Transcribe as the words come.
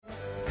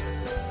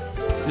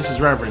This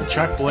is Reverend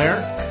Chuck Blair.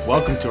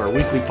 Welcome to our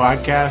weekly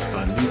podcast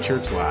on New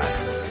Church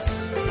Live.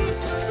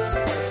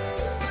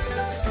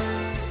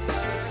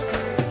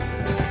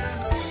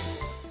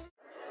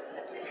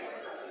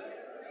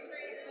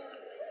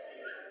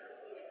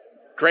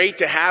 Great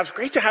to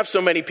have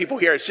so many people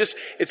here.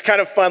 It's kind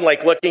of fun,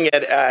 like looking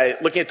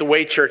at the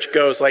way church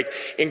goes. Like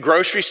in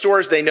grocery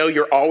stores, they know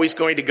you're always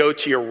going to go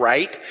to your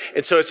right.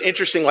 And so it's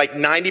interesting, like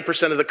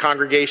 90% of the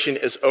congregation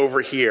is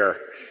over here.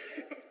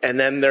 And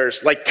then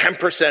there's like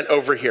 10%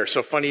 over here.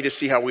 So funny to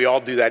see how we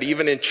all do that,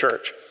 even in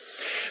church.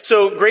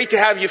 So great to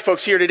have you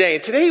folks here today.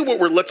 And today what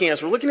we're looking at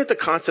the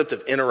concept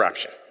of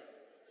interruption.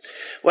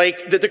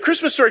 Like the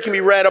Christmas story can be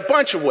read a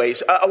bunch of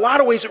ways, a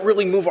lot of ways that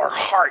really move our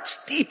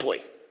hearts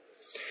deeply.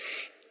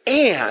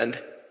 And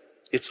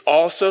it's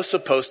also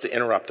supposed to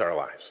interrupt our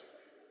lives.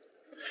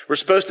 We're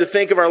supposed to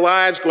think of our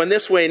lives going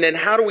this way, and then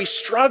how do we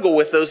struggle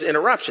with those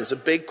interruptions? A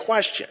big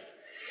question.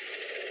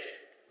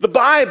 The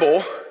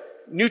Bible,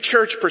 New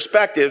Church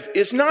perspective,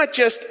 is not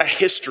just a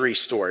history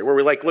story where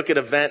we look at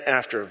event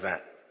after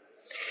event.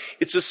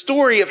 It's a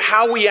story of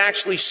how we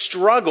actually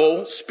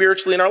struggle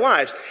spiritually in our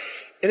lives.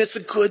 And it's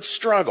a good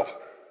struggle.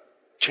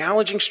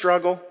 Challenging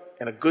struggle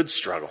and a good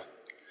struggle.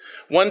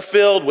 One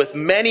filled with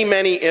many,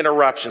 many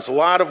interruptions, a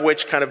lot of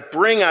which kind of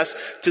bring us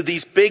to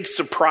these big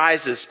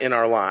surprises in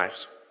our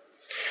lives.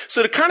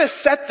 So to kind of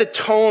set the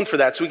tone for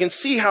that, so we can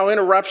see how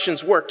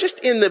interruptions work, just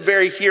in the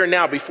very here and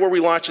now, before we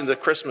launch into the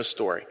Christmas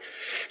story.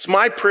 It's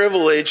my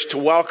privilege to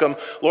welcome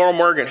Laurel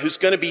Morgan, who's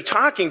going to be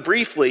talking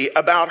briefly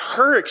about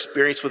her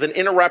experience with an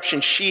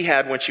interruption she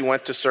had when she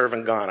went to serve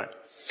in Ghana.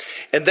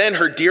 And then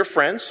her dear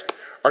friends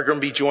are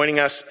going to be joining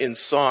us in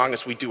song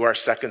as we do our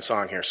second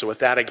song here. So with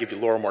that, I give you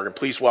Laurel Morgan.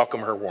 Please welcome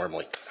her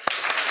warmly.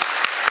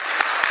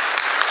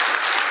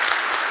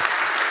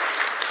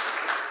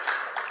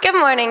 Good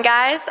morning,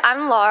 guys.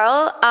 I'm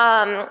Laurel,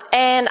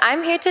 and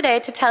I'm here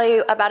today to tell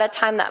you about a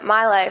time that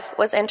my life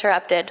was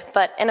interrupted,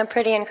 but in a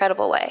pretty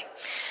incredible way.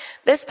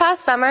 This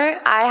past summer,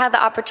 I had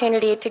the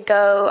opportunity to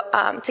go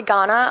to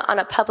Ghana on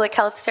a public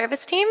health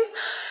service team,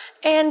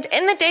 and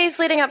in the days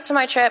leading up to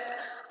my trip,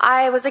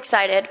 I was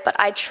excited, but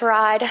I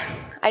tried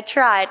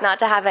not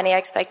to have any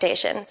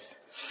expectations.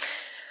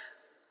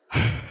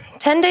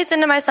 10 days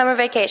into my summer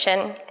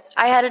vacation,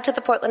 I headed to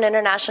the Portland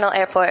International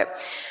Airport,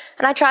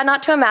 and I tried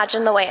not to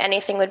imagine the way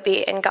anything would be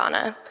in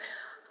Ghana.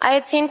 I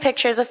had seen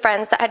pictures of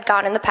friends that had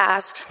gone in the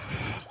past,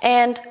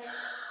 and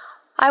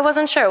I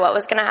wasn't sure what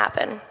was going to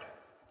happen.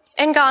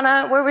 In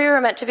Ghana, where we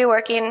were meant to be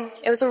working,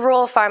 it was a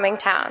rural farming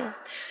town.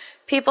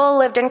 People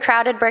lived in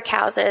crowded brick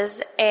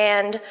houses,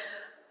 and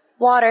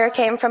water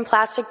came from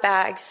plastic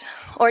bags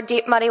or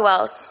deep muddy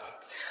wells.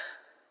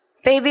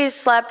 Babies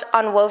slept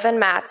on woven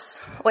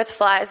mats with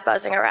flies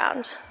buzzing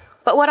around.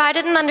 But what I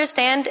didn't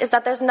understand is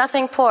that there's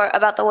nothing poor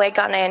about the way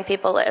Ghanaian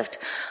people lived.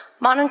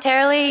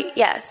 Monetarily,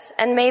 yes,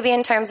 and maybe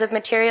in terms of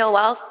material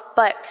wealth,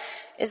 but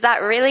is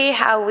that really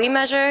how we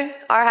measure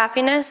our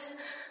happiness?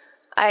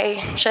 I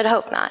should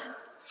hope not.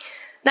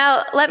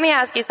 Now, let me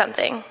ask you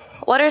something.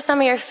 What are some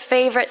of your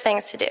favorite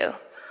things to do?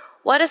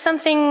 What is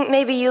something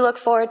maybe you look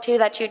forward to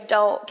that you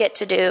don't get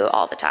to do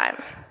all the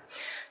time?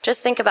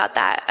 Just think about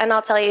that, and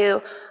I'll tell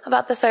you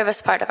about the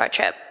service part of our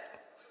trip.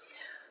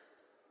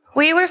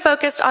 We were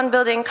focused on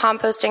building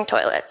composting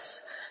toilets.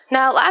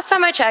 Now, last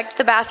time I checked,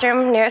 the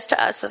bathroom nearest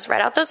to us was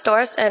right out those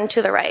doors and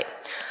to the right.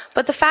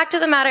 But the fact of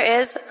the matter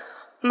is,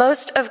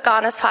 most of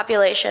Ghana's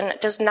population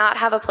does not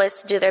have a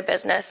place to do their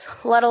business,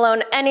 let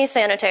alone any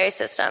sanitary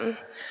system.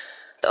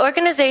 The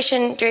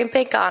organization Dream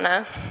Big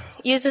Ghana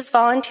uses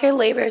volunteer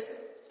labor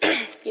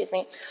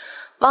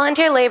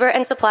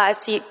and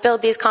supplies to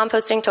build these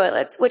composting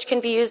toilets, which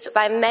can be used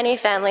by many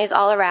families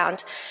all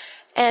around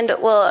and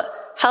will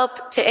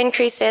help to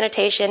increase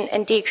sanitation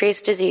and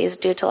decrease disease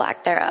due to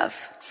lack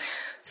thereof.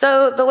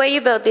 So the way you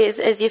build these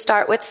is you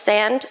start with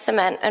sand,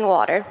 cement, and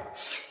water.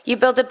 You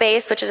build a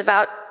base, which is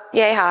about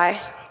yay high,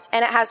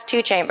 and it has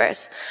 2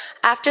 chambers.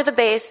 After the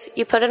base,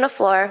 you put in a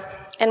floor,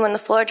 and when the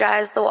floor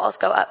dries, the walls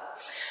go up.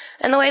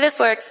 And the way this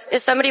works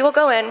is somebody will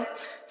go in,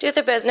 do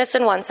their business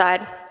in one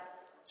side,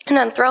 and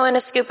then throw in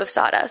a scoop of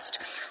sawdust.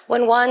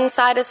 When one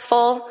side is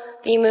full,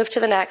 then you move to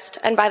the next,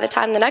 and by the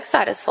time the next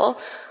side is full,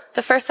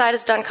 the first side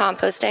is done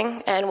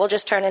composting, and will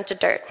just turn into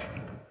dirt.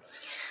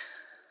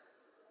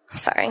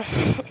 Sorry.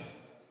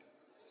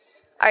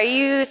 Are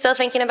you still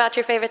thinking about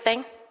your favorite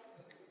thing?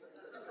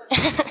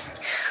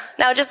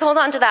 Now just hold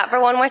on to that for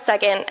one more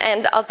second,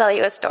 and I'll tell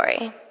you a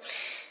story.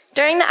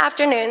 During the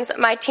afternoons,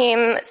 my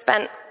team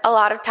spent a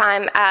lot of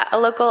time at a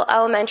local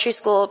elementary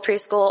school,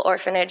 preschool,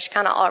 orphanage,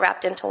 kind of all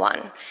wrapped into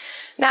one.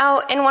 Now,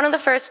 in one of the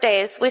first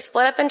days, we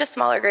split up into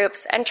smaller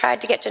groups and tried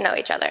to get to know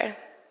each other.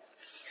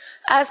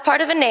 As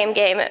part of a name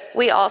game,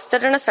 we all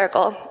stood in a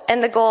circle,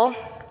 and the goal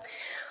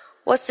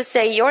was to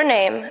say your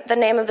name, the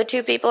name of the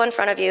 2 people in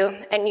front of you,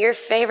 and your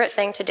favorite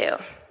thing to do.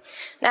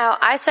 Now,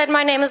 I said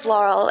my name is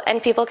Laurel,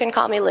 and people can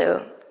call me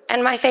Lou,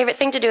 and my favorite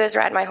thing to do is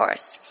ride my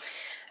horse.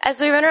 As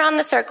we ran around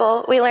the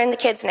circle, we learned the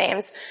kids'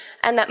 names,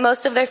 and that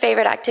most of their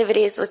favorite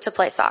activities was to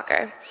play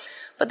soccer.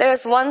 But there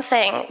was one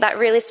thing that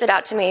really stood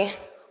out to me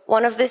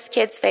one of this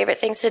kid's favorite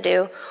things to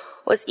do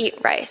was eat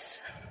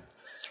rice.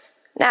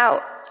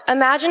 Now,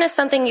 imagine if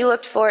something you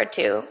looked forward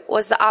to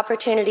was the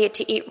opportunity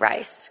to eat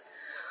rice.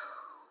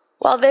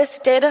 While this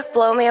did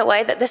blow me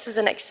away that this is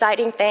an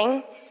exciting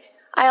thing,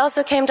 I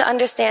also came to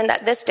understand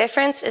that this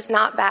difference is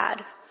not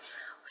bad.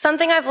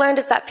 Something I've learned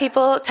is that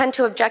people tend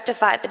to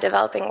objectify the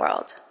developing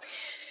world.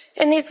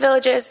 In these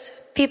villages,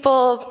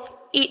 people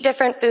eat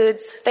different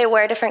foods, they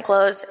wear different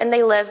clothes, and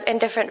they live in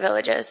different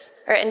villages,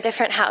 or in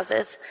different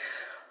houses.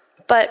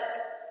 But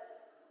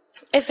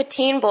if a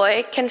teen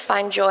boy can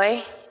find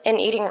joy in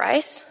eating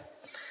rice,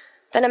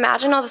 then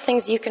imagine all the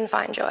things you can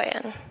find joy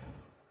in.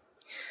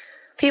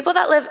 People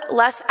that live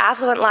less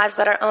affluent lives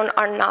than our own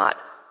are not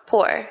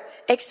poor.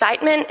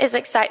 Excitement is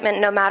excitement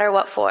no matter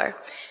what for.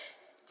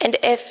 And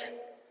if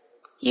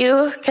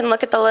you can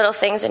look at the little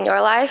things in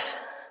your life,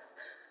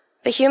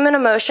 the human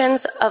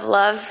emotions of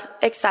love,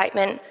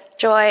 excitement,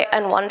 joy,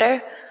 and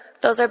wonder,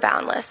 those are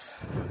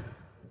boundless.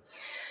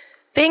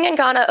 Being in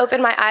Ghana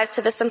opened my eyes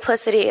to the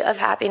simplicity of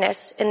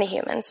happiness in the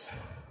humans.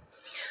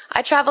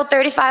 I traveled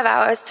 35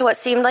 hours to what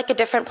seemed like a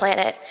different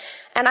planet,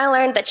 and I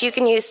learned that you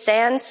can use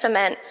sand,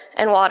 cement,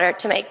 and water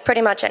to make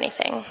pretty much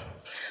anything.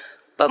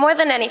 But more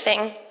than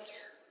anything,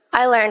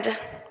 I learned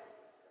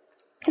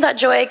that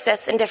joy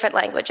exists in different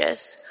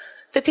languages.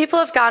 The people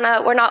of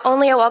Ghana were not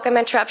only a welcome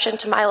interruption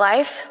to my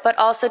life, but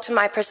also to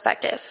my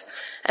perspective.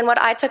 And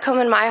what I took home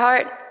in my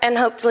heart and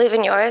hope to leave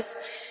in yours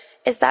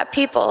is that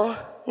people,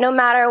 no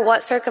matter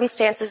what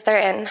circumstances they're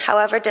in,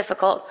 however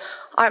difficult,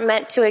 are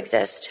meant to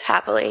exist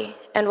happily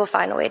and will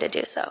find a way to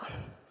do so.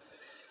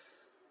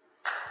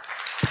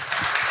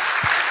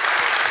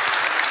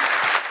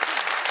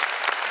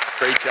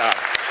 Great job.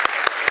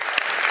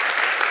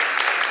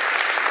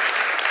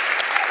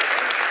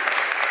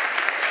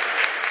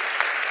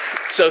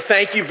 So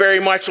thank you very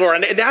much, Laura.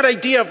 And that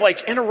idea of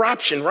like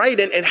interruption, right?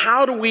 And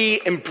how do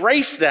we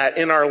embrace that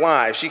in our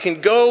lives? You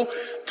can go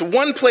to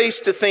one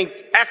place to think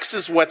X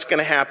is what's going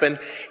to happen,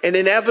 and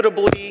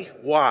inevitably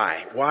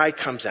Y. Y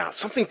comes out.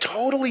 Something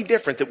totally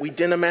different that we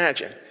didn't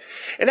imagine.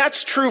 And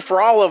that's true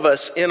for all of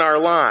us in our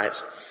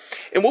lives.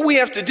 And what we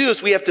have to do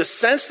is we have to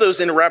sense those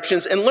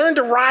interruptions and learn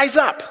to rise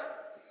up.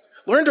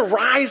 Learn to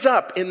rise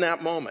up in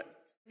that moment.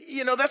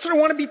 You know, that's what I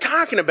want to be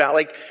talking about.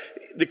 Like,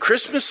 the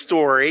Christmas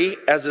story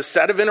as a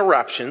set of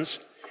interruptions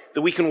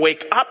that we can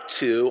wake up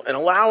to and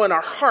allow in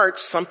our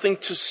hearts something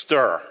to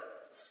stir,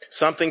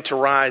 something to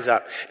rise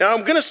up. Now,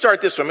 I'm going to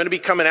start this way. I'm going to be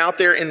coming out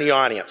there in the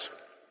audience.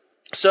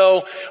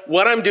 So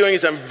what I'm doing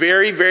is I'm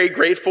very, very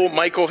grateful.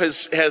 Michael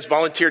has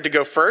volunteered to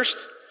go first.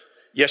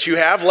 Yes, you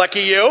have. Lucky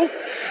you.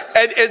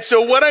 And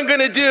so what I'm going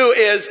to do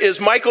is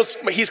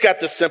he's got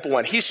this simple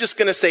one. He's just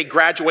going to say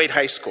graduate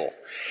high school.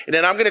 And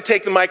then I'm going to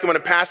take the mic, I'm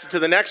going to pass it to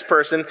the next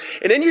person,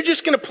 and then you're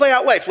just going to play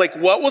out life. Like,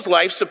 what was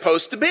life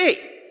supposed to be?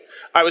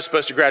 I was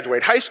supposed to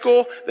graduate high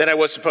school, then I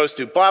was supposed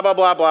to blah, blah,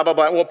 blah, blah, blah,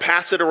 blah, and we'll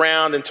pass it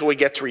around until we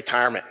get to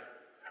retirement.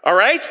 All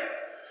right?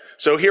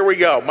 So here we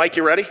go. Mike,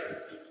 you ready?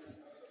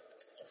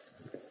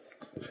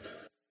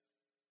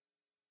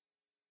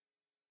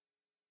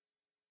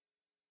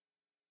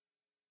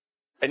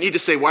 I need to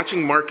say,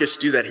 watching Marcus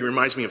do that, he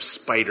reminds me of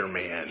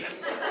Spider-Man.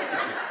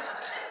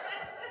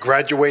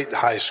 Graduate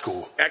high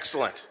school.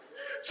 Excellent.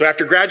 So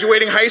after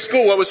graduating high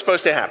school, what was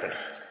supposed to happen?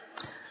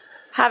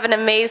 Have an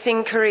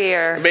amazing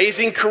career.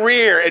 Amazing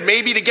career. And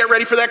maybe to get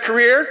ready for that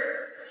career?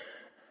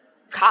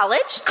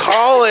 College.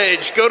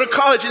 College. Go to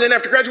college. And then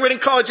after graduating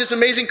college, this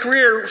amazing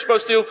career, we're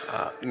supposed to...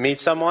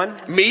 meet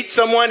someone. Meet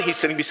someone. He's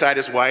sitting beside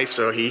his wife,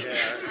 so he...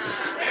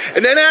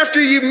 And then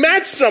after you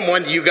met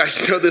someone, you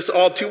guys know this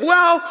all too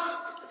well.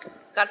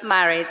 Got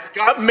married.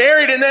 Got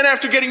married. And then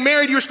after getting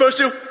married, you were supposed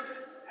to...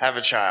 Have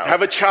a child.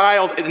 Have a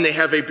child, and they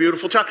have a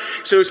beautiful child.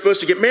 So we're supposed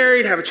to get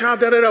married, have a child,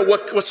 da-da-da.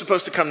 What's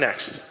supposed to come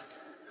next?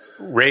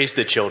 Raise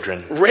the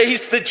children.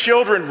 Raise the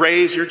children.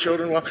 Raise your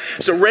children well.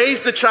 So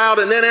raise the child,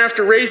 and then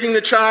after raising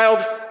the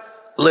child...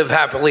 Live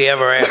happily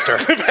ever after.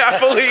 Live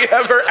happily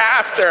ever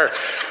after.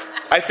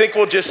 I think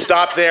we'll just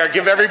stop there.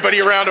 Give everybody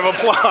a round of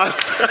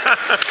applause.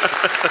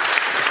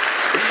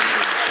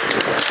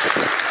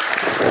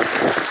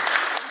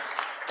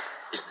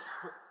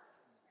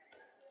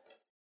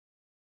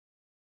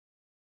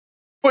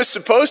 Was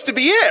supposed to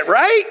be it,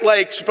 right?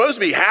 Like, supposed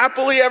to be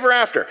happily ever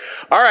after.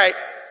 All right.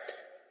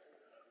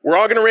 We're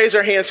all going to raise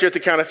our hands here at the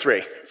count of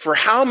 3. For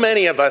how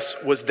many of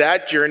us was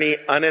that journey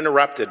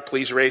uninterrupted?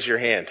 Please raise your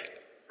hand.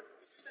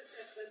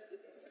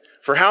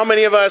 For how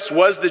many of us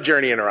was the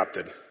journey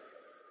interrupted?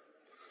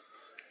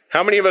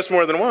 How many of us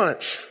more than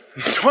once?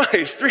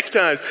 Twice, 3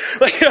 times,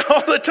 like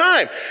all the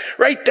time,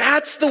 right?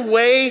 That's the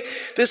way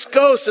this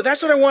goes. So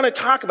that's what I want to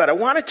talk about. I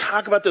want to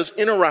talk about those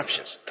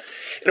interruptions.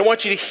 And I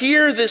want you to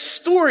hear this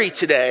story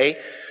today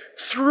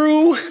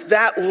through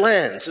that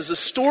lens. It's a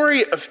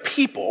story of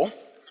people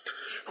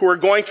who are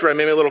going through, I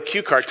made a little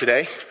cue card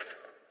today,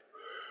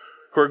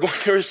 who are going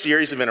through a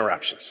series of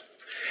interruptions.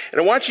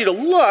 And I want you to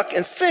look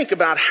and think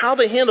about how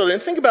they handled it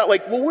and think about,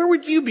 like, well, where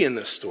would you be in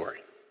this story?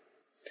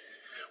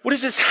 What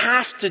does this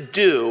have to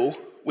do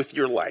with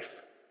your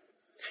life?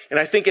 And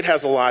I think it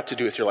has a lot to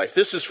do with your life.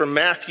 This is from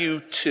Matthew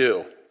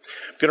 2.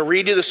 going to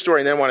read you the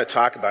story and then I want to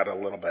talk about it a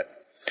little bit.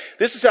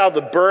 This is how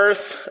the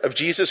birth of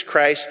Jesus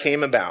Christ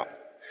came about.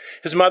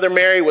 His mother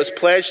Mary was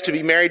pledged to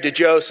be married to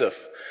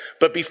Joseph,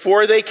 but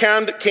before they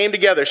came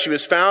together, she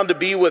was found to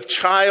be with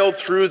child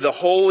through the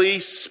Holy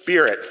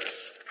Spirit.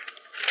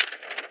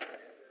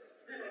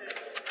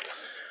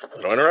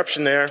 Little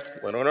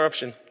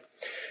interruption.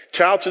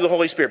 Child through the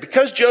Holy Spirit.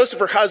 Because Joseph,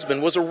 her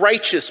husband, was a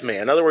righteous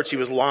man, in other words, he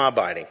was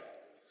law-abiding,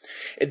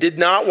 and did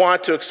not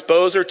want to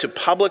expose her to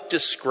public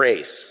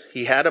disgrace,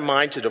 he had a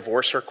mind to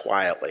divorce her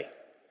quietly.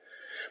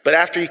 But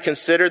after he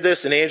considered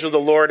this, an angel of the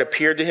Lord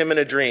appeared to him in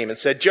a dream and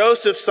said,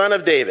 Joseph, son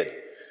of David,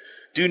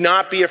 do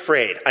not be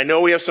afraid. I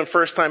know we have some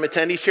first-time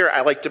attendees here.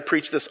 I like to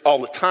preach this all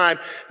the time.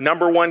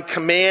 Number one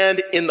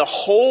command in the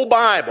whole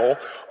Bible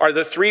are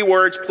the three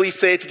words, please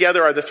say it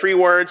together, are the three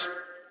words,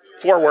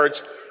 four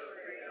words,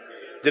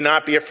 do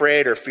not be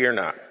afraid or fear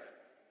not.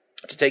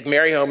 To take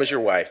Mary home as your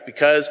wife,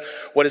 because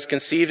what is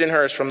conceived in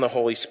her is from the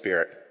Holy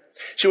Spirit.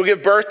 She will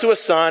give birth to a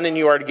son, and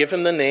you are to give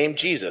him the name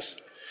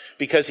Jesus,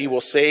 because he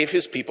will save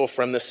his people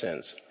from the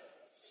sins.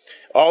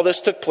 All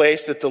this took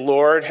place that the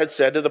Lord had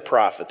said to the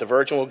prophet, the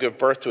virgin will give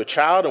birth to a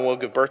child and will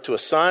give birth to a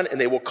son, and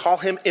they will call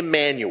him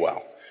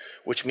Emmanuel,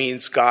 which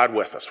means God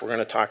with us. We're going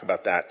to talk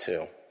about that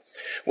too.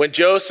 When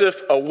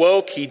Joseph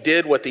awoke, he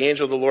did what the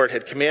angel of the Lord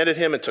had commanded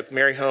him and took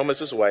Mary home as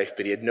his wife,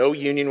 but he had no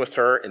union with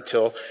her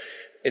until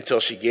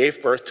she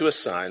gave birth to a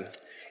son,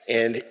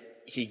 and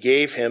he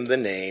gave him the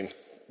name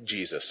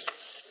Jesus.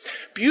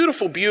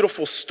 Beautiful,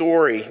 beautiful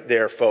story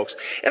there, folks.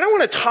 And I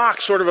want to talk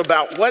sort of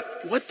about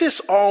what this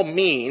all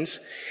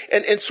means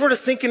and sort of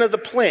thinking of the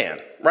plan,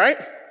 right?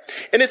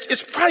 And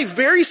it's probably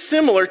very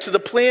similar to the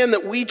plan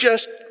that we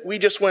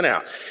just went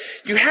out.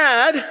 You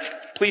had,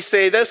 please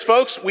say this,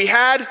 folks, we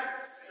had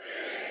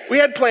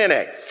plan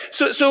A.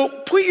 So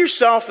put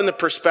yourself in the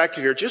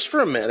perspective here just for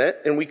a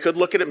minute, and we could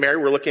look at it, Mary.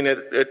 We're looking at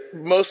it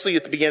mostly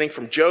at the beginning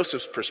from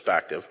Joseph's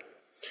perspective.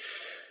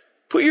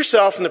 Put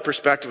yourself in the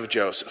perspective of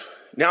Joseph.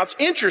 Now, it's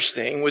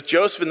interesting with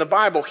Joseph in the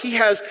Bible, he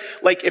has,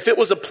 like, if it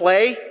was a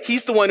play,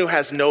 he's the one who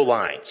has no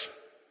lines.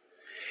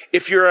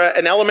 If you're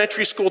an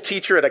elementary school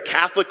teacher at a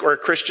Catholic or a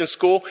Christian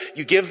school,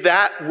 you give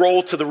that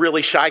role to the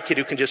really shy kid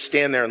who can just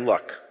stand there and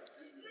look.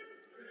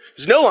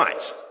 There's no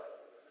lines,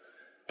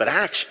 but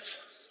actions.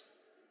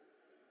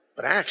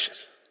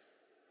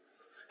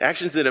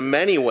 Actions that in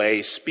many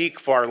ways speak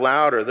far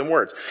louder than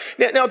words.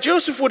 Now,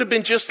 Joseph would have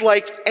been just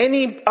like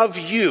any of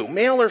you,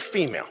 male or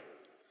female.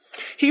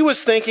 He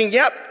was thinking,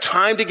 yep,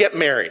 time to get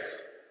married.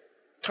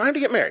 And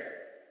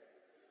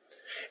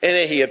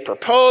he had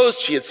proposed.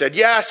 She had said,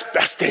 yes,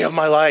 best day of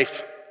my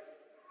life.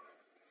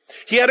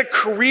 He had a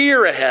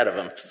career ahead of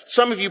him.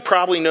 Some of you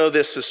probably know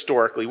this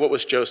historically. What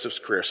was Joseph's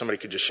career? Somebody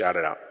could just shout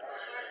it out.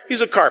 He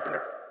was a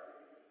carpenter.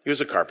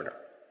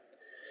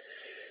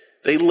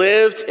 They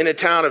lived in a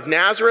town of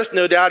Nazareth.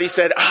 No doubt he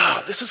said,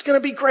 this is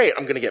going to be great.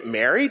 I'm going to get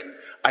married.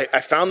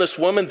 I found this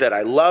woman that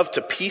I love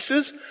to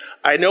pieces.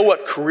 I know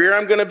what career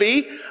I'm going to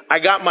be. I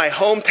got my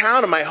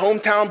hometown and my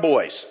hometown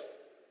boys.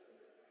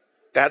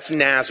 That's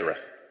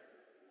Nazareth.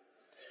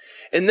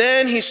 And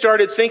then he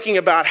started thinking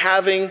about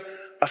having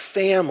a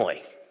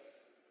family.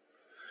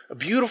 A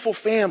beautiful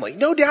family.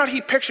 No doubt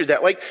he pictured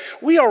that. Like,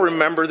 we all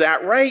remember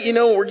that, right? You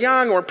know, we're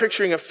young, we're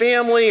picturing a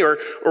family, or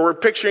we're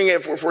picturing,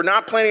 if we're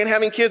not planning on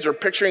having kids, we're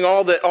picturing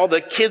all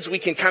the kids we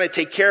can kind of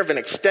take care of, an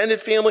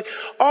extended family,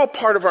 all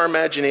part of our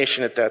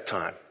imagination at that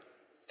time.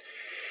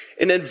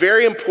 And then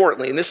very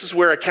importantly, and this is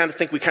where I kind of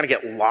think we kind of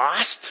get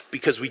lost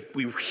because we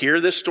hear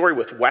this story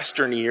with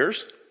Western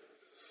ears,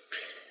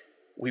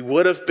 we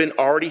would have been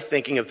already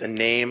thinking of the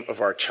name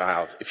of our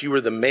child. If you were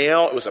the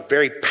male, it was a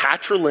very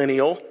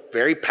patrilineal,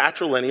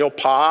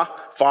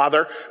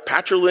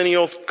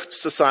 patrilineal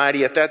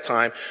society at that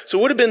time. So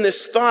it would have been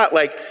this thought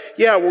like,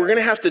 yeah, we're going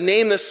to have to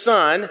name this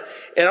son,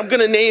 and I'm going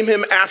to name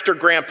him after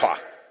grandpa.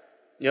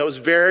 You know, it was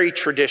very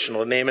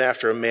traditional to name it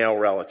after a male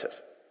relative.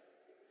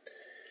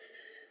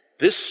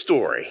 This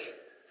story,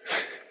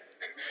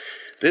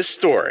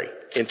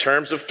 in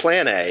terms of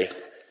plan A,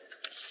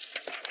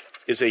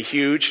 is a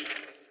huge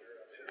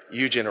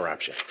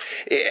interruption.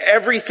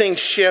 Everything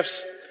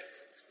shifts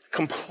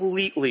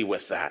completely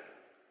with that.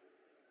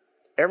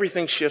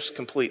 Everything shifts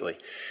completely.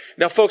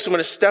 Now, folks, I'm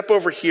going to step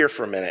over here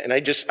for a minute, and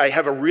I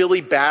have a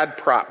really bad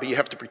prop, but you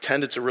have to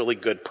pretend it's a really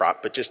good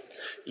prop, but just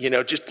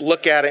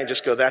look at it and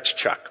just go, that's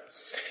Chuck.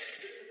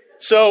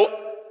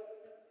 So,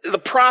 the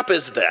prop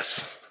is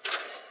this.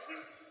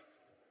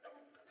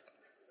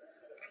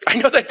 I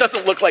know that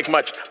doesn't look like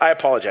much. I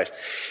apologize.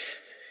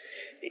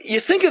 You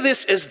think of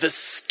this as the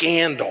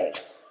scandal.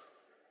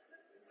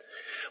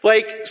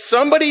 Like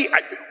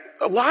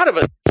a lot of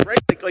us,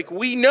 right? Like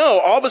we know,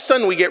 all of a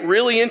sudden we get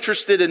really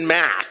interested in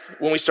math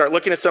when we start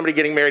looking at somebody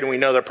getting married and we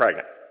know they're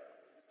pregnant.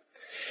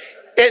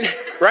 And,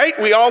 right?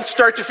 We all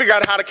start to figure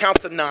out how to count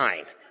to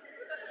 9.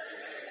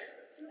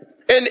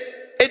 And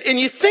And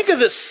you think of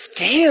this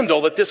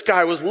scandal that this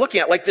guy was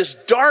looking at, like this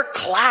dark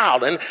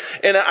cloud. And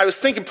I was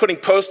thinking putting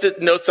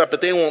Post-it notes up,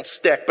 but they won't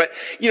stick. But,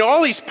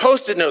 all these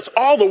Post-it notes,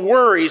 all the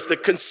worries, the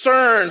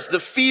concerns, the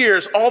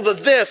fears, all the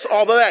this,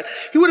 all the that.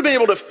 He would have been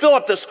able to fill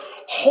up this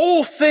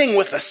whole thing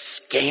with a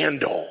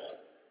scandal.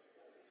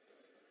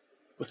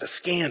 With a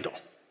scandal.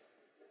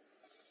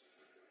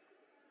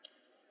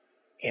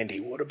 And he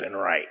would have been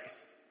right.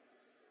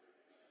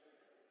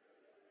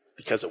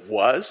 Because it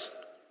was,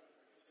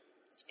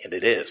 and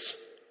it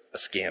is, a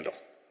scandal.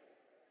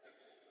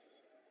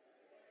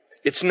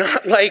 It's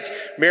not like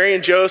Mary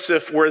and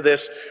Joseph were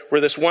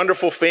this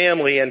wonderful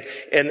family and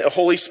the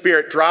Holy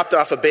Spirit dropped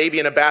off a baby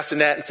in a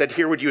bassinet and said,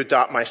 "Here, would you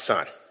adopt my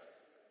son?"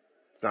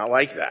 Not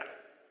like that.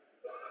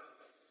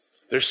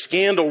 There's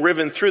scandal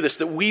riven through this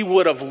that we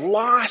would have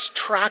lost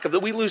track of,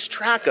 that we lose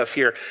track of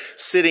here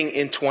sitting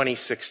in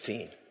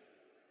 2016.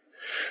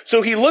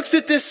 So he looks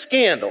at this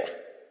scandal,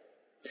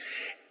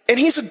 and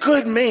he's a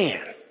good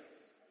man.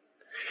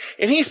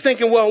 And he's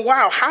thinking, well,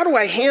 wow, how do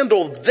I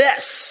handle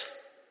this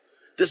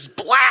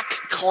black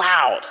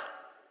cloud?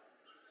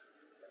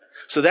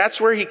 So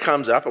that's where he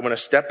comes up. I'm going to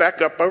step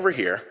back up over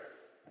here.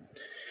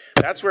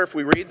 That's where, if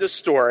we read the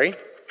story,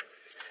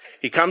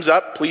 he comes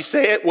up, please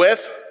say it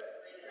with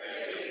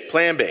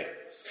Plan B.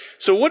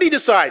 So what he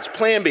decides,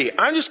 Plan B,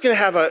 I'm going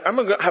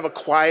to have a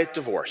quiet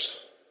divorce.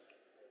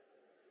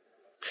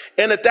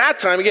 And at that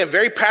time, again,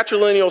 very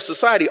patrilineal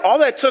society, all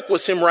that took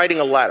was him writing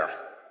a letter.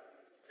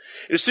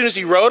 And as soon as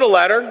he wrote a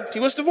letter, he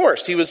was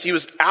divorced. He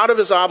was out of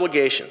his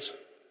obligations.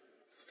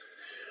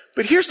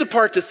 But here's the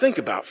part to think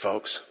about,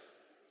 folks.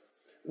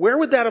 Where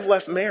would that have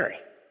left Mary?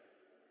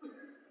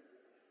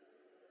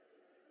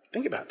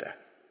 Think about that.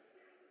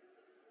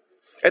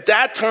 At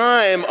that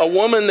time, a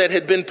woman that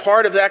had been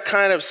part of that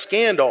kind of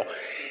scandal,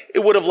 it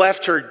would have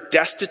left her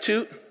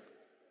destitute,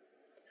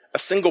 a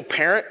single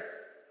parent.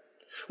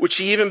 Would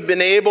she even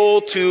been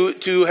able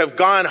to have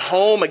gone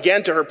home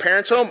again to her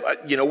parents' home?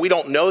 We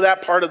don't know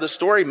that part of the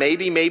story.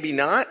 Maybe, maybe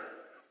not.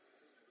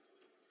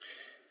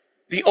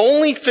 The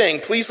only thing,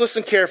 please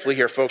listen carefully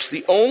here, folks,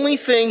 the only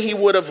thing he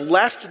would have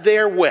left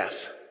there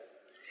with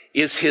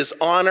is his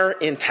honor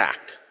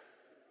intact.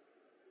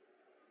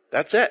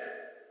 That's it.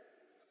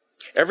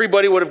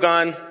 Everybody would have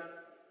gone,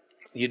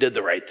 you did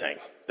the right thing.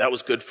 That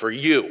was good for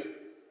you.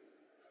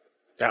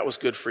 That was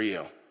good for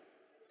you.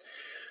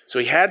 So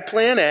he had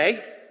Plan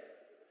A.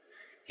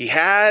 He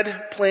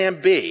had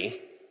Plan B,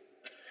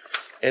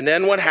 and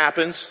then what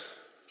happens?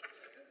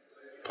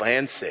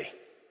 Plan C.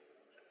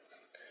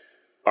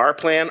 Our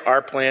plan,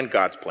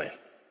 God's plan.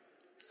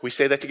 Can we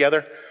say that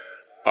together?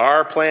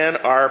 Our plan,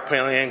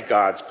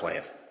 God's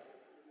plan.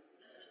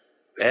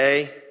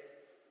 A,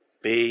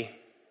 B,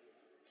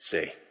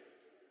 C.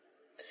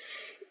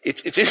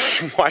 It's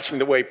interesting watching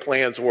the way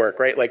plans work,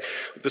 right? Like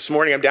this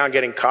morning I'm down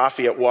getting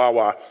coffee at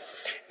Wawa,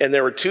 and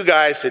there were two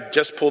guys that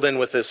just pulled in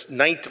with this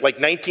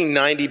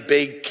 1990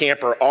 big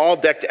camper all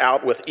decked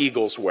out with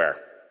Eagles wear.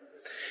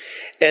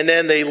 And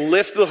then they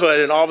lift the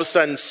hood and all of a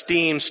sudden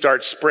steam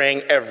starts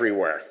spraying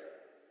everywhere.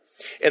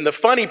 And the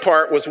funny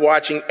part was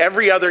watching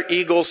every other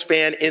Eagles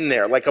fan in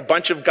there, like a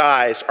bunch of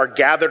guys are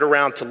gathered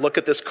around to look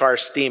at this car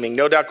steaming,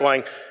 no doubt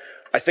going,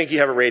 I think you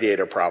have a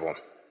radiator problem.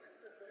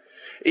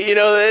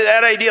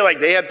 That idea, like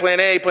they had Plan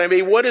A, Plan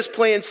B, what does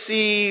Plan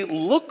C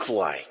look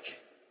like?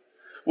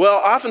 Well,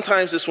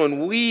 oftentimes it's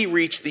when we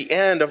reach the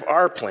end of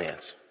our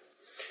plans.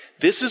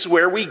 This is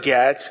where we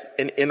get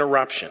an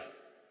interruption.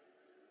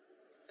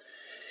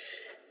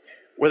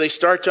 Where they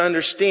start to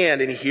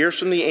understand, and he hears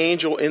from the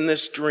angel in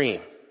this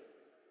dream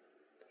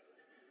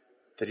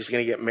that he's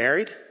going to get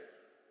married,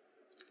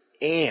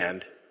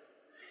 and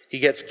he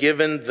gets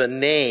given the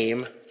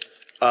name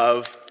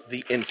of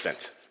the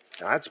infant.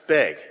 Now that's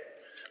big.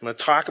 I'm going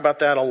to talk about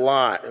that a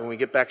lot when we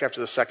get back after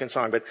the second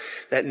song, but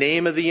that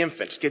name of the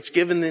infant gets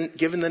given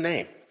the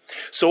name.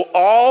 So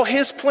all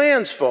his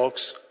plans,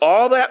 folks,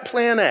 all that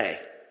Plan A,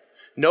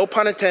 no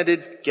pun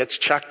intended, gets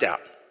chucked out.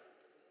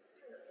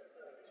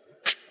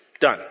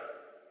 Done.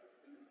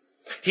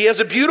 He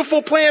has a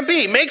beautiful Plan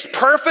B, makes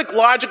perfect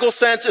logical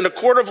sense. In a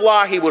court of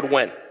law, he would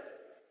win.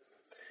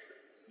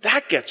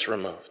 That gets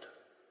removed.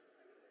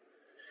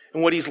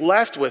 And what he's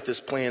left with is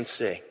Plan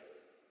C.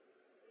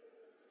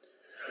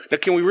 Now,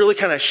 can we really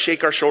kind of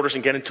shake our shoulders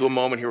and get into a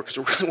moment here? Because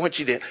I really want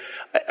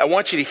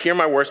you to hear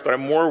my words, but I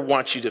more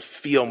want you to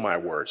feel my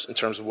words in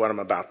terms of what I'm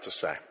about to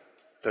say.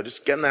 So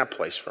just get in that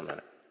place for a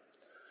minute.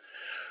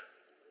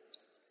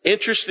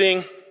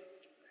 Interesting,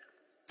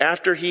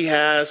 after he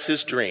has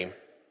his dream,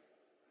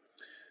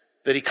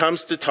 that he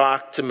comes to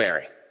talk to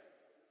Mary.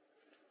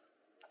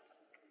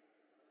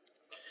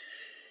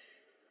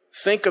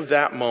 Think of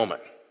that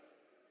moment.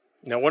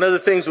 Now, one of the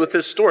things with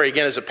this story,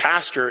 again, as a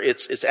pastor,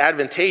 it's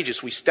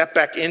advantageous. We step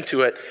back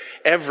into it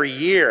every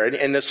year,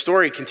 and the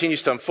story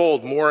continues to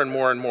unfold more and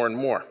more and more and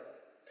more.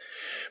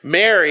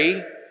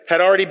 Mary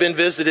had already been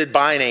visited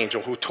by an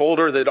angel who told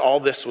her that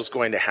all this was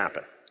going to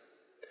happen.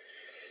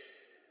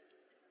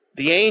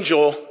 The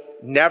angel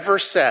never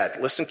said,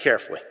 listen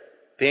carefully,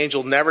 the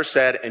angel never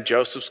said, and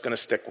Joseph's going to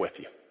stick with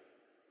you.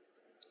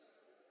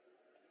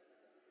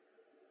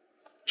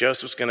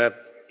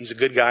 he's a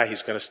good guy,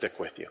 he's going to stick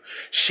with you.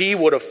 She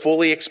would have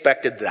fully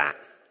expected that.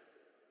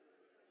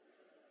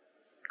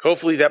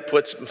 Hopefully that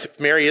puts, if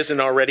Mary isn't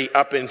already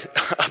up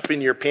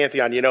in your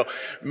pantheon,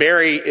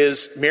 Mary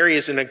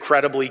is an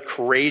incredibly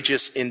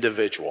courageous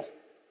individual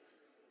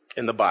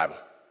in the Bible.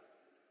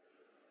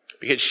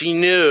 Because she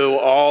knew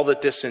all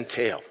that this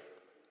entailed.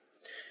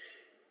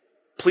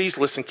 Please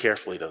listen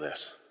carefully to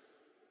this.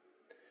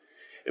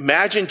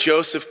 Imagine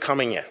Joseph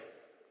coming in.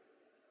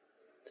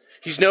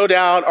 He's no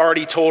doubt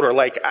already told her,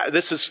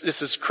 this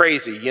is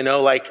crazy,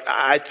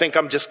 I think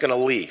I'm just going to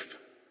leave.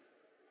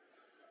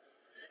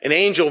 An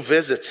angel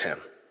visits him.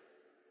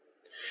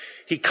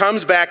 He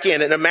comes back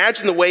in, and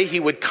imagine the way he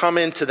would come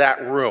into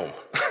that room.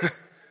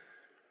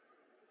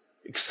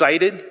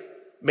 Excited,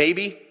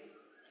 maybe,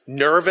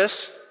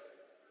 nervous,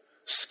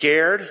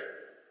 scared,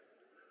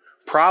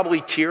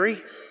 probably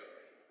teary.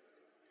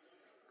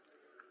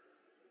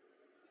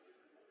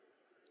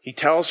 He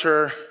tells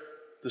her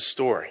the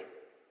story.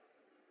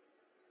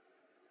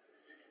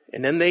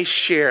 And then they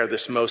share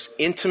this most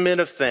intimate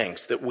of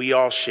things that we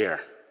all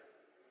share.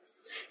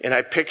 And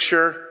I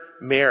picture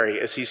Mary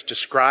as he's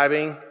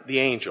describing the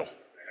angel.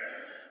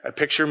 I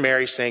picture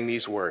Mary saying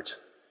these words,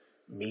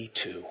 "Me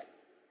too.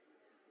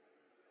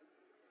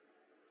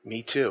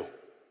 Me too.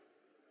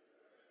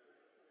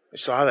 I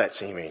saw that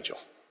same angel.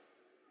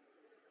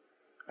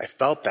 I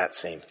felt that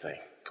same thing."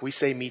 Can we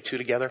say "me too"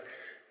 together?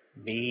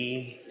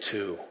 Me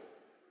too.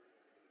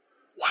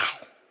 Wow.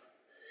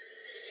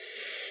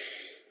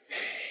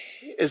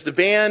 As the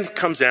band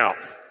comes out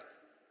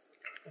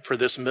for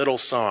this middle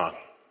song,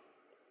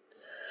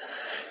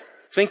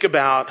 think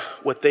about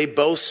what they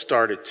both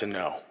started to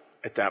know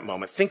at that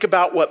moment. Think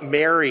about what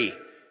Mary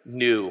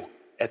knew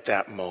at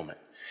that moment.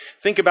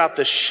 Think about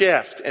the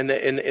shift and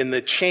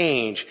the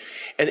change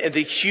and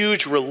the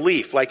huge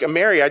relief. Like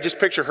Mary, I just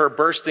picture her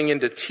bursting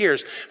into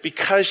tears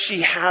because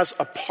she has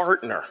a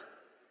partner.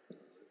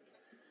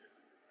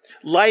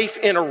 Life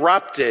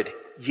interrupted,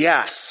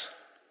 yes.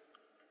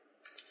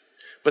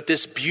 But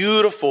this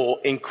beautiful,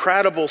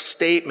 incredible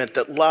statement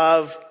that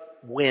love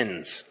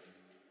wins.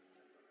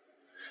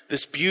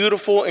 This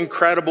beautiful,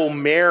 incredible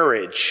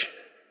marriage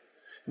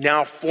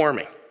now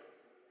forming.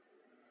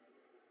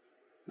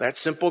 That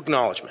simple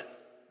acknowledgement.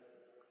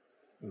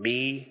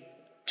 Me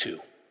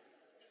too.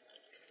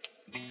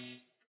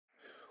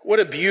 What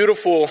a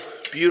beautiful,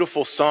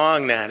 beautiful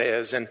song that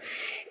is. And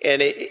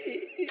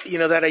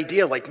that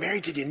idea, Mary,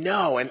 did you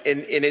know? And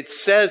it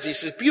says, he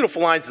says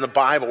beautiful lines in the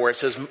Bible where it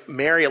says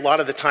Mary a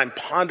lot of the time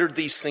pondered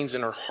these things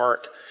in her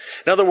heart.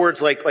 In other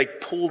words, like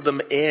pulled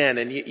them in.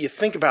 And you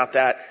think about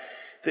that,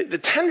 the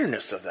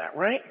tenderness of that,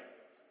 right?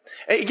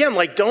 Again,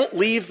 don't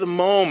leave the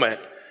moment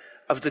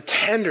of the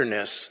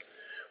tenderness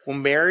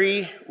when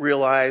Mary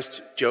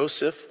realized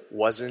Joseph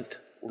wasn't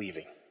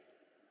leaving.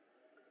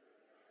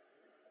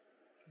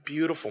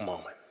 Beautiful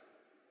moment.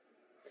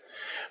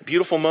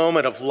 Beautiful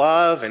moment of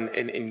love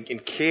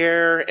and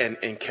care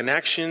and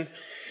connection.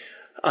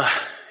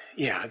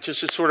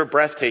 Just sort of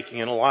breathtaking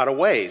in a lot of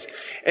ways.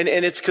 And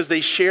it's because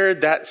they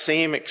shared that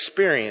same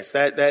experience,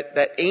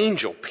 that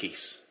angel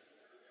piece.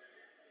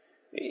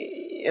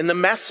 And the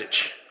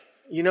message,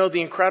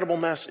 the incredible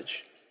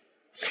message.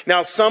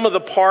 Now, some of the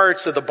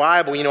parts of the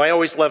Bible, I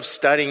always love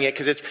studying it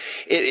because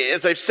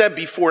as I've said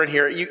before in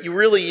here,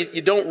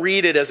 you don't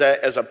read it as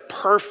a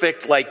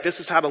perfect, this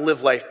is how to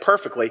live life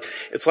perfectly.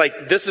 It's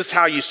this is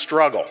how you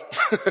struggle.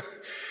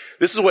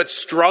 This is what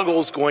struggle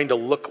is going to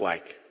look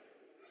like.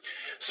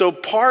 So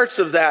parts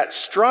of that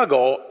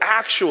struggle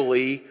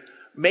actually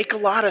make a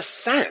lot of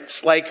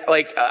sense. We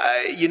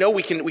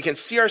can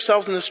see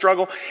ourselves in the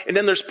struggle, and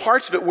then there's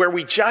parts of it where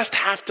we just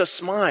have to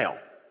smile.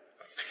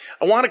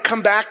 I want to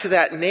come back to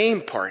that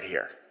name part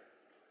here.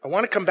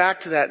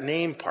 The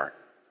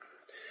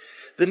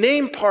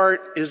name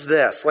part is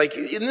this.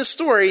 In this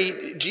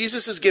story,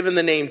 Jesus is given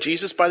the name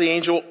Jesus by the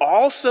angel.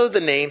 Also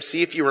the name,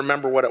 see if you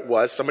remember what it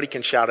was. Somebody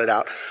can shout it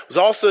out. It was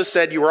also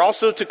said, you were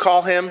also to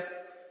call him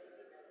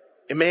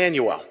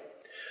Emmanuel.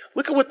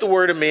 Look at what the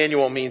word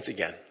Emmanuel means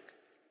again.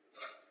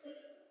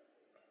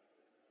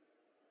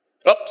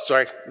 Oh,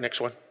 sorry. Next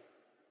one.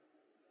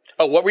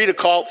 Oh, what were you to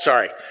call?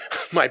 Sorry,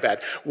 my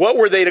bad. What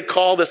were they to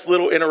call this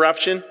little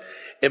interruption?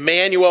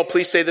 Emmanuel,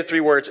 please say the three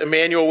words.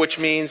 Emmanuel, which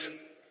means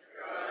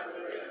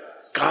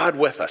God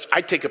with us.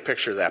 I'd take a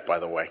picture of that, by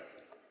the way.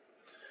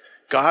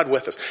 God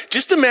with us.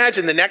 Just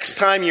imagine the next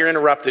time you're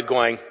interrupted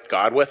going,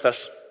 God with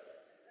us.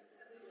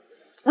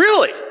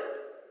 Really?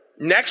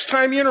 Next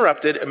time you're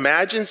interrupted,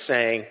 imagine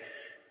saying,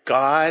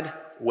 God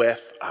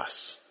with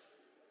us.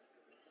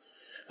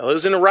 Now,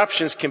 those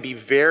interruptions can be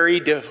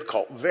very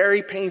difficult,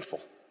 very painful.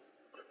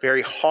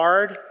 Very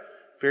hard,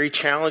 very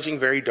challenging,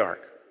 very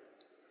dark.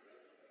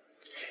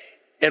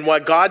 And while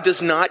God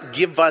does not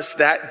give us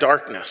that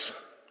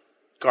darkness,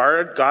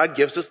 God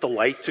gives us the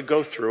light to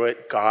go through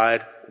it,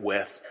 God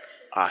with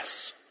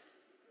us.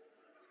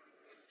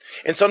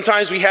 And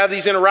sometimes we have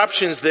these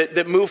interruptions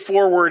that move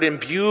forward in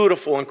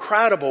beautiful,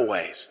 incredible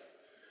ways.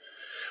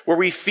 Where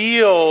we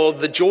feel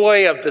the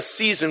joy of the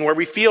season, where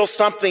we feel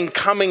something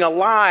coming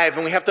alive,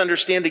 and we have to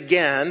understand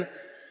again,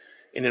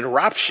 an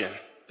interruption,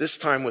 this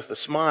time with a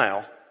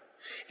smile.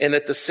 And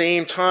at the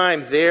same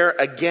time, there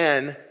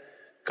again,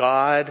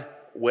 God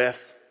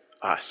with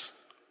us.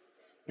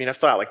 I mean, I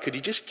thought, like, could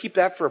you just keep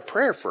that for a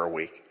prayer for a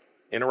week?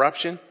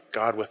 Interruption,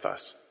 God with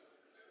us.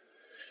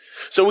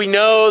 So we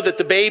know that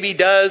the baby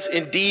does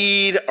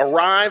indeed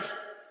arrive.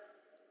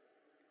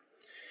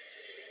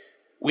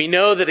 We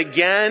know that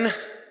again,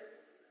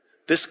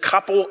 this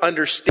couple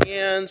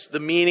understands the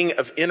meaning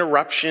of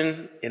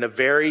interruption in a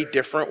very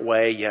different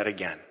way yet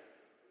again.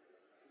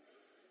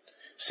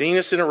 Seeing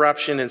this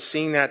interruption and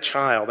seeing that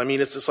child, I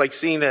mean, it's just like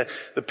seeing the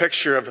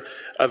picture of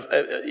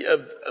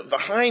the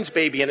Heinz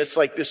baby, and it's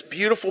like this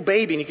beautiful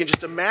baby, and you can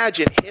just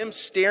imagine him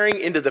staring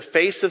into the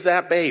face of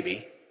that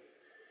baby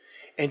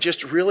and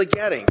just really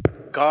getting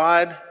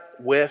God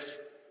with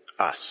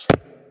us.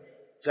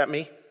 Is that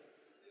me?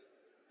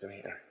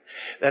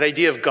 That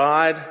idea of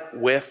God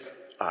with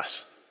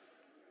us.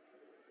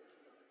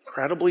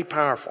 Incredibly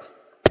powerful.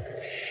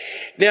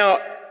 Now,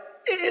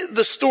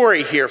 the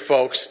story here,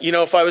 folks,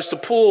 if I was to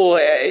pull,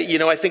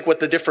 I think what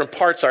the different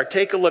parts are,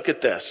 take a look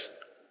at this.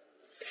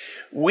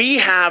 We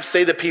have,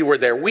 say the P word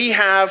there,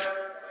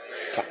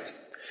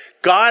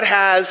 God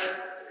has,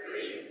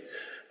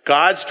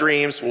 God's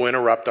dreams will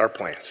interrupt our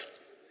plans.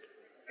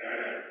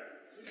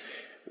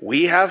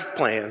 We have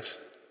plans,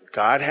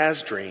 God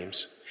has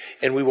dreams,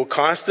 and we will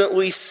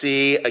constantly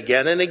see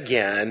again and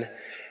again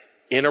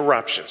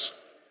interruptions,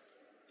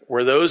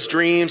 where those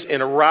dreams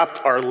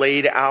interrupt our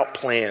laid out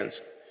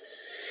plans.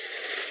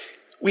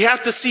 We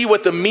have to see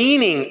what the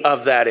meaning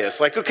of that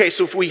is. Like, okay,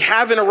 so if we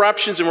have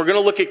interruptions and we're going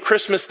to look at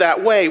Christmas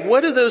that way,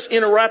 what are those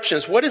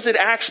interruptions? What does it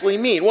actually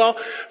mean? Well,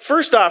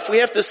 first off, we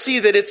have to see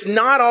that it's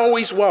not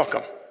always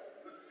welcome.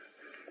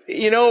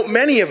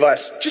 Many of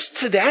us just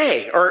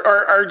today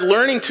are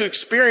learning to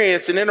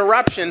experience an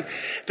interruption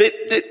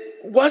that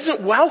wasn't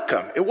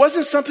welcome. It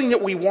wasn't something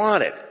that we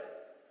wanted.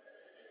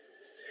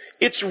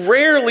 It's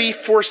rarely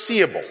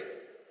foreseeable.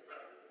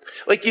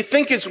 Like, you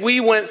think as we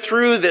went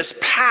through this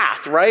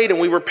path, right, and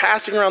we were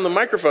passing around the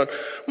microphone,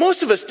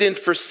 most of us didn't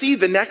foresee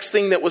the next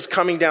thing that was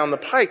coming down the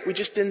pike. We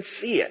just didn't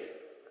see it.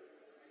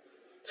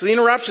 So the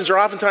interruptions are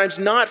oftentimes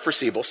not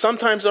foreseeable.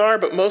 Sometimes are,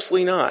 but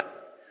mostly not.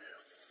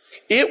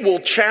 It will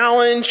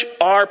challenge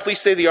our, please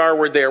say the R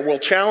word there, it'll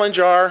challenge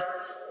our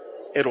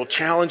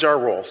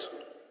roles.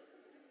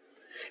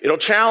 It'll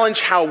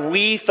challenge how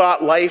we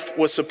thought life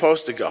was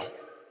supposed to go.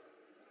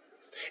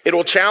 It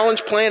will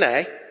challenge plan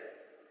A.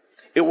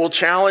 It will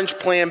challenge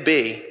plan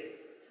B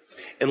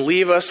and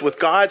leave us with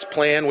God's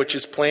plan, which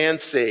is plan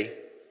C.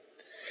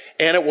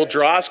 And it will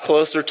draw us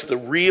closer to the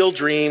real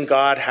dream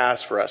God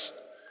has for us.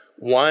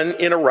 One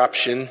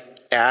interruption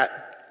at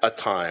a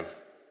time.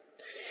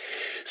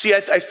 See, I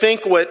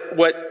think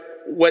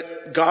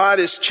what God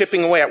is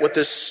chipping away at, what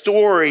this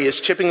story is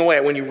chipping away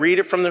at, when you read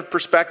it from the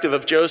perspective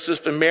of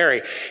Joseph and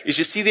Mary, is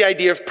you see the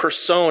idea of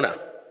persona.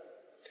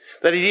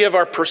 That idea of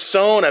our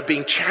persona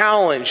being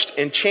challenged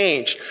and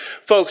changed.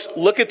 Folks,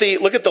 look at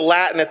the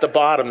Latin at the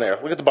bottom there.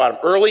 Look at the bottom.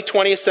 Early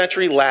 20th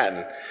century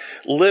Latin.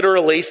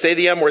 Literally, say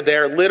the M word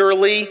there,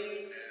 literally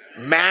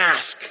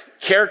mask.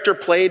 Character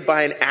played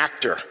by an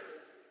actor.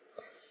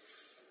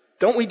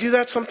 Don't we do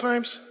that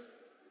sometimes?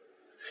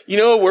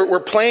 We're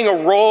playing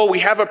a role. We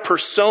have a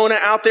persona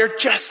out there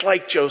just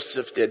like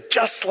Joseph did,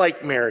 just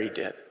like Mary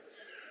did.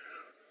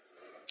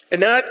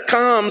 And that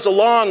comes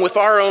along with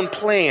our own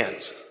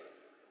plans.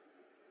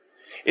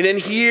 And then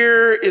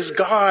here is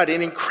God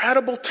in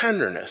incredible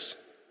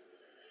tenderness,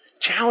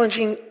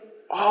 challenging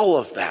all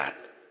of that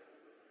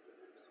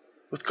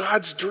with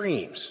God's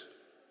dreams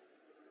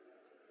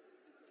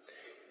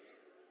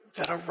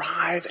that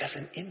arrive as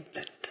an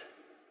infant.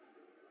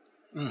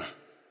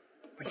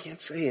 I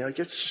can't say it.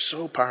 It's just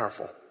so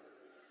powerful.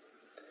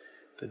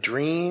 The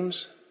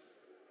dreams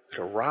that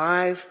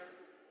arrive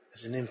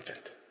as an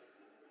infant.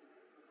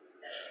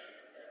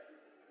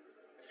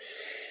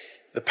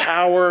 The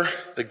power,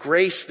 the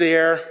grace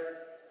there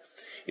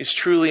is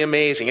truly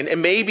amazing.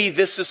 And maybe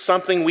this is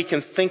something we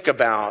can think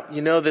about,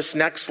 this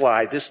next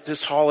slide,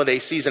 this holiday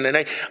season. And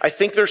I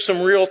think there's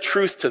some real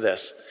truth to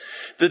this.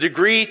 The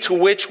degree to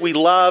which we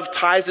love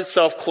ties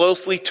itself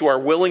closely to our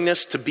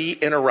willingness to be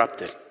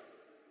interrupted.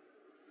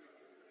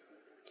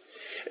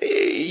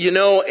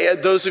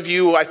 Those of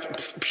you, I'm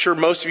sure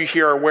most of you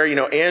here are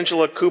aware,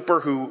 Angela Cooper,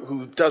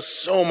 who does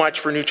so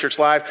much for New Church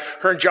Live.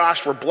 Her and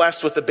Josh were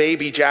blessed with a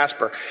baby,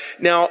 Jasper.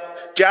 Now,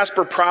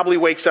 Jasper probably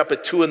wakes up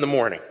at 2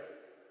 a.m.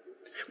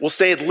 We'll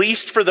say at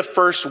least for the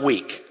first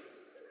week.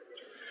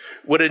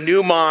 Would a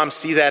new mom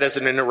see that as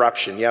an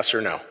interruption? Yes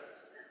or no?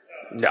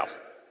 No.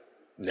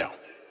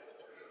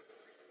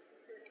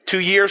 2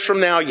 years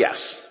from now,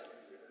 yes.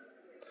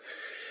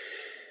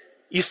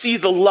 You see,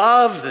 the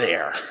love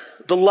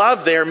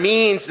there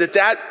means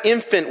that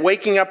infant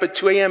waking up at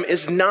 2 a.m.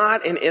 is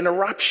not an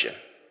interruption.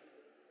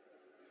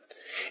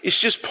 It's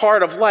just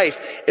part of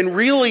life. And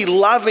really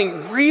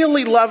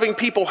loving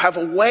people have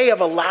a way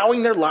of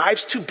allowing their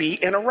lives to be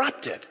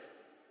interrupted.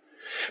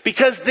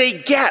 Because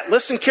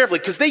listen carefully,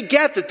 because they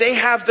get that they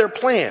have their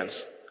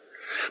plans.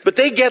 But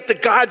they get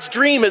that God's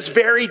dream is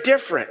very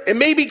different. And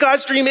maybe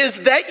God's dream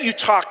is that you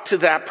talk to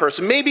that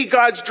person. Maybe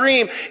God's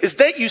dream is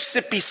that you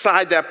sit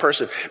beside that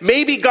person.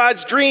 Maybe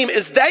God's dream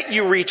is that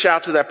you reach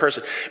out to that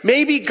person.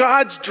 Maybe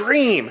God's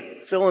dream,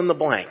 fill in the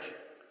blank.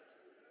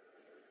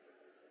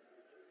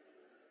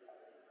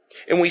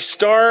 And we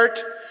start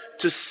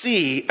to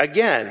see,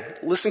 again,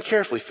 listen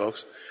carefully,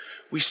 folks.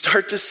 We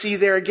start to see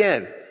there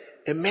again,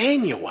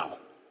 Emmanuel.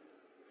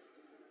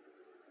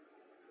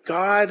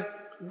 God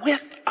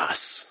with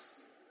us.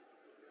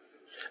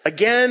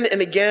 Again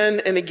and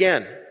again and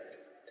again.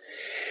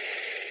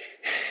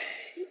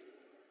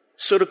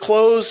 So to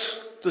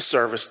close the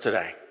service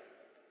today,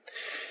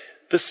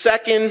 the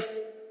second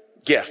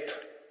gift,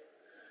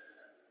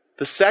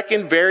 the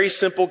second very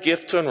simple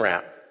gift to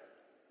unwrap,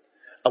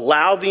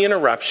 allow the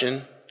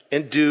interruption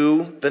and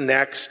do the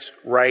next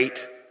right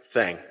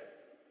thing.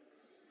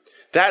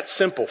 That's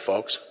simple,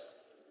 folks.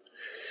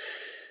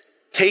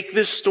 Take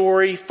this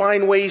story,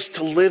 find ways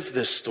to live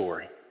this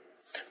story.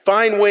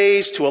 Find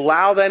ways to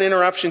allow that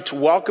interruption, to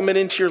welcome it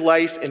into your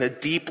life in a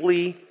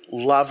deeply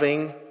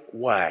loving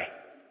way.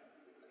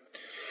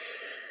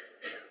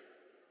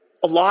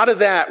 A lot of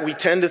that we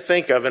tend to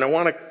think of, and I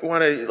want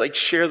to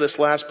share this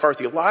last part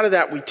with you. A lot of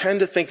that we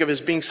tend to think of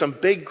as being some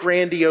big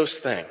grandiose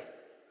thing.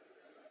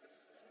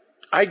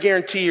 I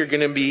guarantee you're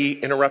going to be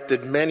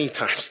interrupted many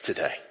times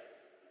today.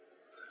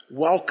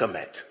 Welcome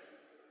it.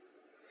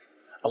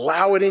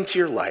 Allow it into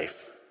your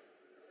life.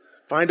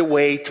 Find a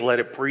way to let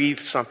it breathe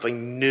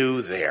something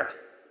new there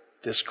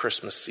this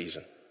Christmas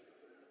season.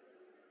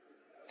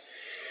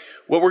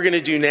 What we're going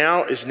to do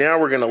now is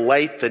we're going to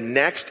light the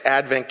next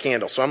Advent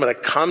candle. So I'm going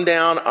to come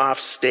down off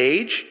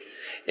stage,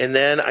 and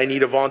then I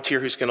need a volunteer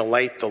who's going to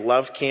light the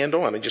love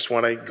candle. And I just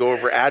want to go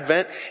over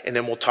Advent, and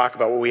then we'll talk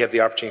about what we have the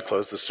opportunity to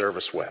close the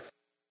service with.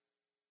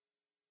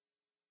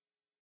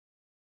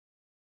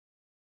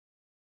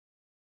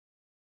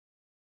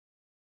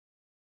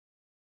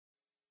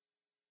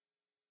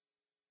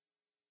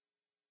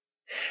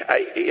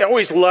 I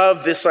always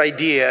love this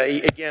idea,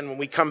 again, when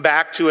we come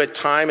back to it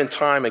time and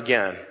time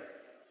again,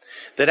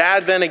 that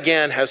Advent,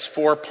 again, has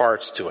 4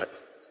 parts to it.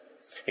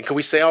 And can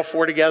we say all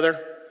 4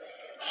 together?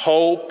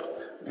 Hope,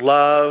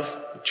 love,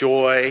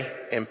 joy,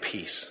 and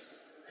peace.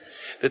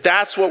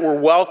 That's what we're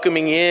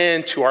welcoming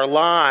into our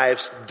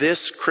lives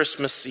this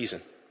Christmas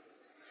season.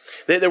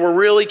 That we're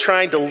really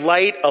trying to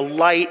light a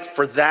light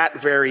for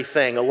that very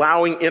thing,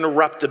 allowing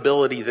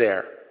interruptibility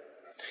there.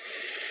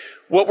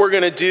 What we're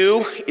going to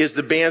do is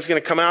the band's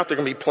going to come out. They're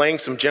going to be playing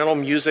some gentle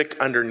music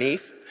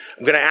underneath.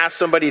 I'm going to ask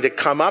somebody to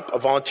come up, a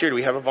volunteer. Do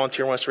we have a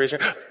volunteer who wants to raise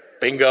their hand?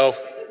 Bingo.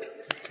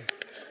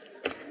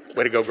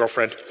 Way to go,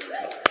 girlfriend.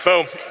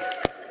 Boom.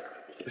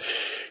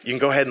 You can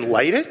go ahead and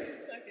light it.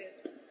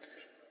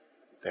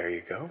 There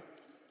you go.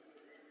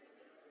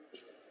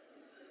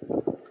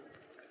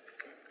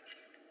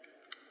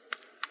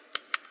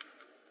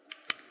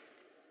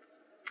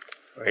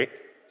 Wait.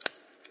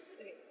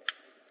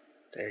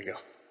 There you go.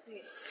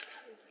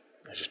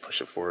 I just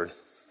push it forward.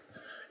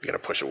 You got to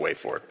push it way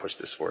forward. Push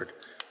this forward.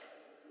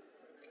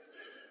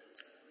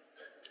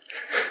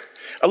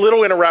 A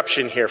little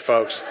interruption here,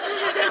 folks.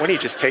 Why don't you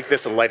just take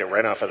this and light it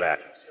right off of that?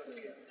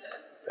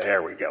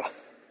 There we go.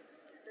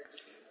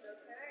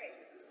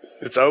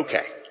 It's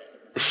okay.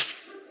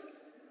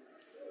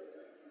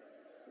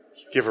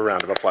 Give a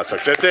round of applause,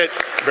 folks. That's it.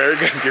 Very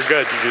good. You're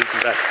good. You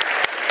did that.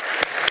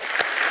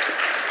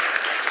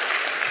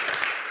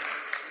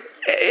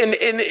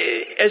 And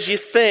as you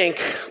think,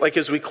 like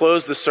as we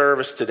close the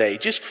service today,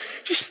 just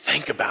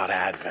think about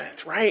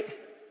Advent, right?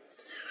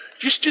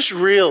 Just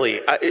really,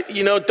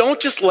 don't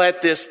just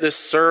let this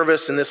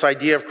service and this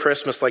idea of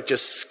Christmas like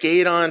just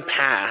skate on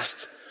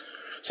past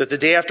so that the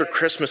day after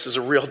Christmas is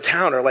a real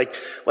downer. Like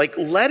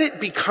let it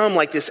become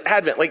like this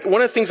Advent. Like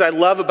one of the things I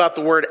love about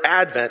the word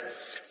Advent,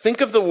 think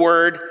of the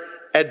word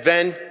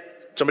advent.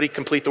 Somebody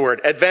complete the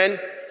word. Advent.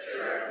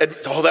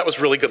 Oh, that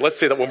was really good. Let's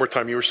say that one more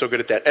time. You were so good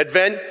at that.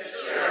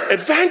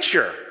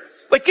 Adventure.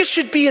 Like this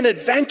should be an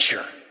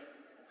adventure.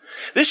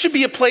 This should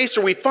be a place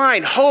where we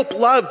find hope,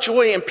 love,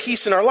 joy, and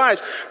peace in our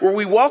lives, where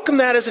we welcome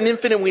that as an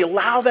infant and we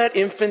allow that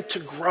infant to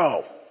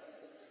grow,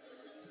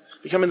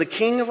 becoming the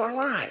king of our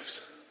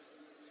lives.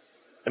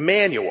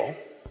 Emmanuel,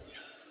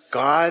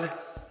 God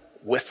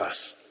with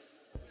us.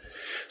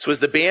 So as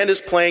the band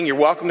is playing, you're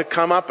welcome to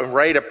come up and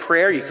write a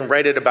prayer. You can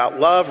write it about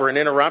love or an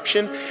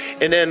interruption.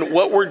 And then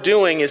what we're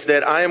doing is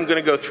that I am going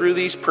to go through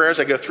these prayers.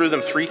 I go through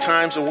them 3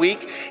 times a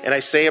week, and I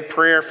say a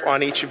prayer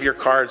on each of your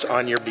cards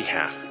on your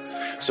behalf.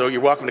 So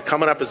you're welcome to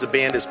come on up as the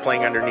band is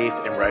playing underneath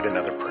and write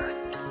another prayer.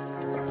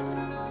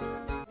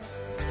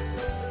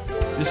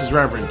 This is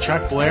Reverend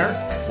Chuck Blair.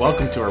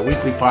 Welcome to our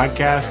weekly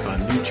podcast on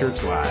New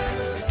Church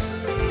Live.